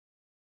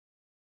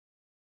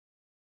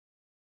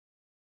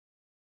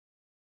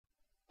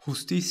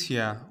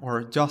Justicia,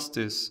 or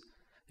Justice,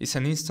 is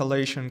an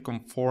installation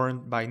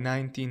conformed by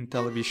 19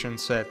 television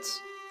sets,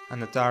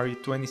 an Atari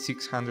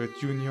 2600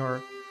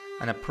 Junior,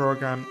 and a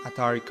programmed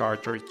Atari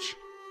cartridge.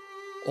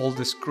 All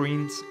the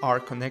screens are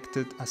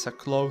connected as a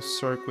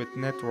closed-circuit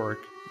network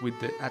with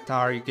the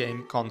Atari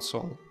game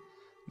console.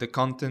 The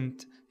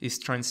content is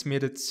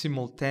transmitted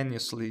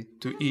simultaneously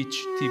to each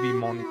TV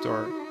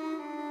monitor.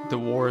 The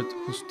word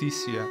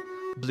Justicia,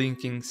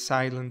 blinking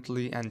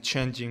silently and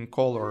changing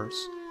colors,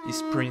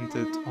 is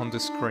printed on the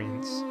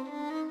screens.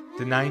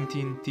 The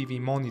 19 TV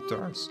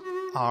monitors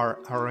are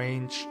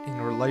arranged in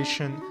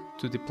relation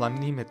to the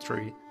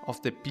planimetry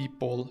of the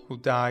people who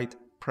died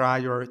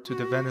prior to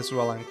the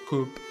Venezuelan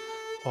coup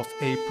of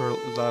April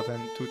 11,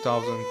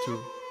 2002,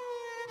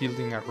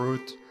 building a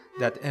route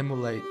that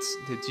emulates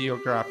the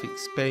geographic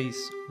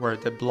space where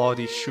the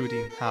bloody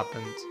shooting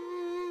happened.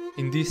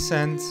 In this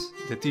sense,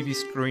 the TV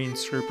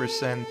screens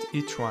represent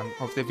each one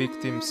of the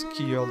victims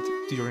killed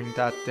during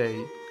that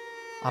day,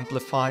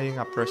 amplifying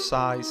a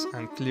precise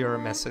and clear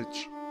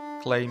message,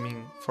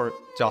 claiming for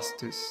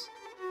justice.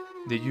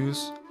 The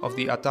use of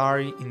the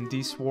Atari in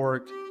this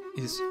work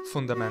is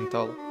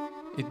fundamental.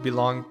 It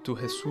belonged to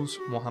Jesus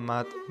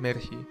Mohamad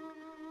Merhi,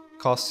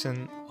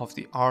 cousin of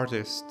the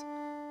artist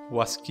who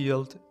was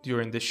killed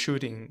during the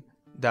shooting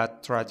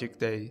that tragic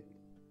day.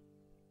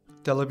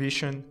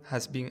 Television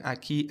has been a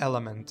key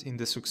element in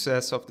the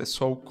success of the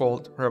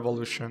so-called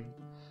revolution.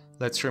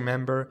 Let's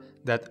remember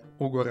that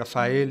Hugo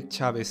Rafael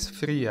Chavez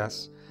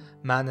Frias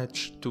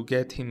managed to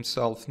get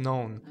himself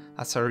known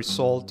as a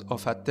result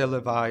of a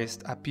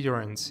televised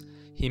appearance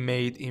he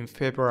made in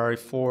February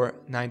 4,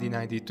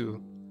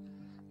 1992.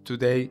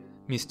 Today,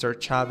 Mr.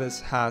 Chavez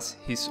has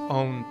his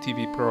own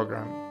TV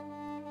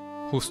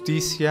program.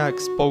 Justicia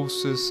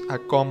exposes a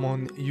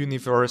common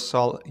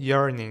universal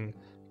yearning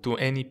to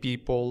any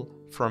people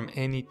from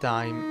any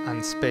time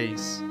and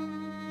space.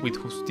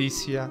 With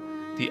Justicia,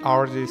 the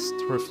artist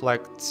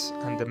reflects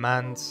and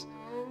demands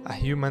a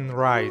human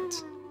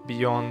right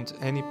beyond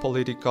any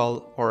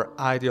political or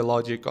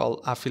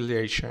ideological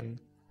affiliation,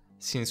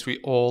 since we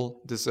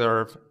all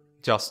deserve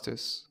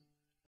justice.